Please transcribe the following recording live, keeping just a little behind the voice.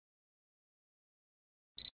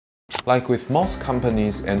Like with most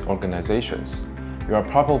companies and organizations, you are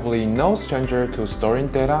probably no stranger to storing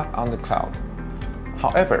data on the cloud.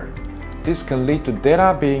 However, this can lead to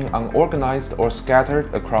data being unorganized or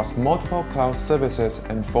scattered across multiple cloud services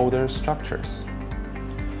and folder structures.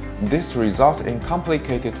 This results in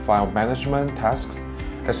complicated file management tasks,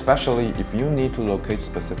 especially if you need to locate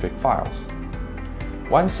specific files.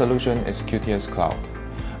 One solution is QuTScloud,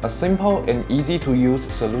 a simple and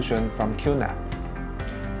easy-to-use solution from QNAP.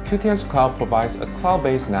 QuTScloud provides a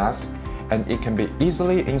cloud-based NAS, and it can be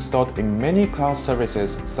easily installed in many cloud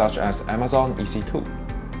services such as Amazon EC2.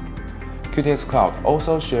 QuTScloud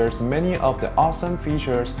also shares many of the awesome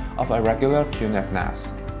features of a regular QNAP NAS.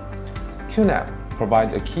 QNAP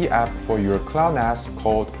provides a key app for your cloud NAS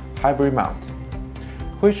called Hybrid Mount,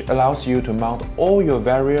 which allows you to mount all your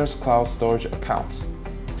various cloud storage accounts.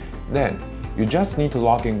 Then, you just need to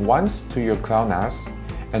log in once to your cloud NAS,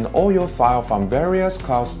 and all your files from various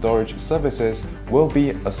cloud storage services will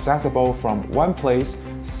be accessible from one place,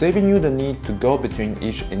 saving you the need to go between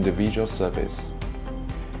each individual service.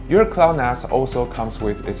 Your cloud NAS also comes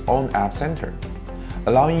with its own App Center,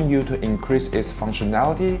 allowing you to increase its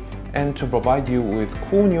functionality and to provide you with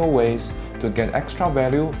cool new ways to get extra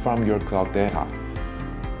value from your cloud data.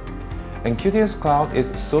 And QuTScloud is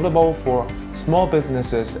suitable for small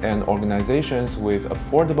businesses and organizations with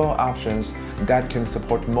affordable options that can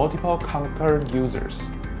support multiple concurrent users.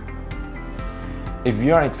 If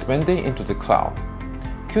you are expanding into the cloud,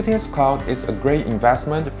 QuTScloud is a great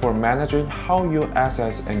investment for managing how you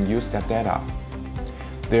access and use that data.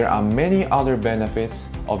 There are many other benefits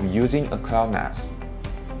of using a cloud NAS.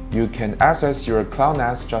 You can access your cloud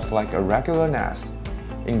NAS just like a regular NAS,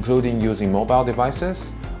 including using mobile devices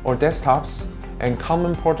or desktops and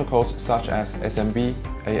common protocols such as SMB,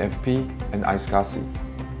 AFP, and iSCSI.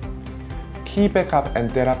 Key backup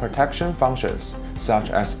and data protection functions such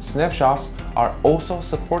as snapshots are also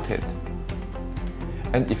supported.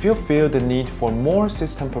 And if you feel the need for more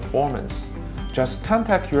system performance, just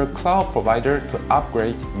contact your cloud provider to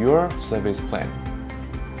upgrade your service plan.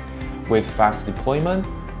 With fast deployment,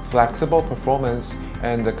 flexible performance,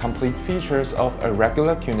 and the complete features of a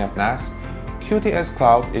regular QNAP NAS,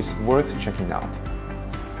 QuTScloud is worth checking out.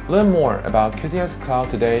 Learn more about QuTScloud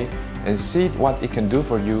today and see what it can do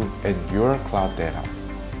for you and your cloud data.